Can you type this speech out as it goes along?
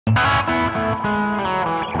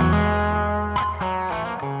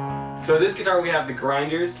So this guitar we have the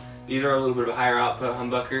grinders. These are a little bit of a higher output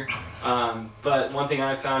humbucker. But one thing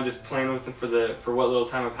I found just playing with them for what little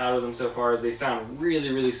time I've had with them so far is they sound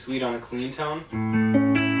really, really sweet on a clean tone.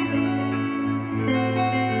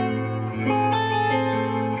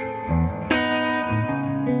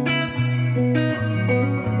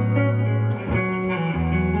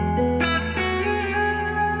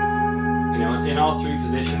 You know, in all three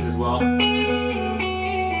positions as well.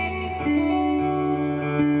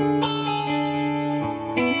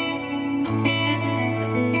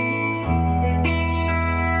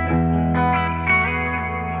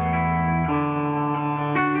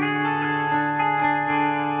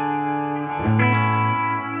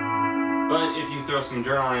 But if you throw some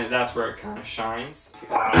dirt on it, that's where it kind of shines.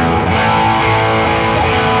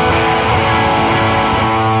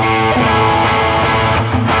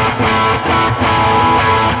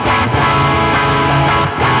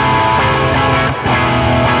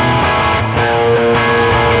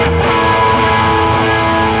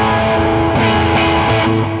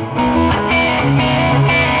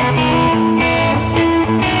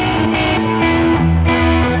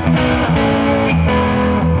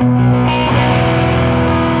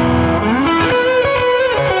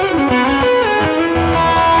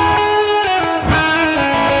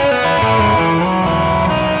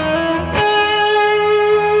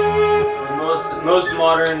 Most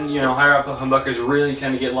modern, you know, higher output humbuckers really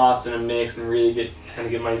tend to get lost in a mix and really tend to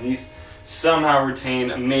get muddy. These somehow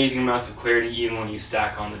retain amazing amounts of clarity even when you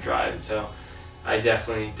stack on the drive. And so I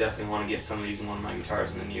definitely want to get some of these in one of my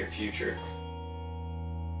guitars in the near future.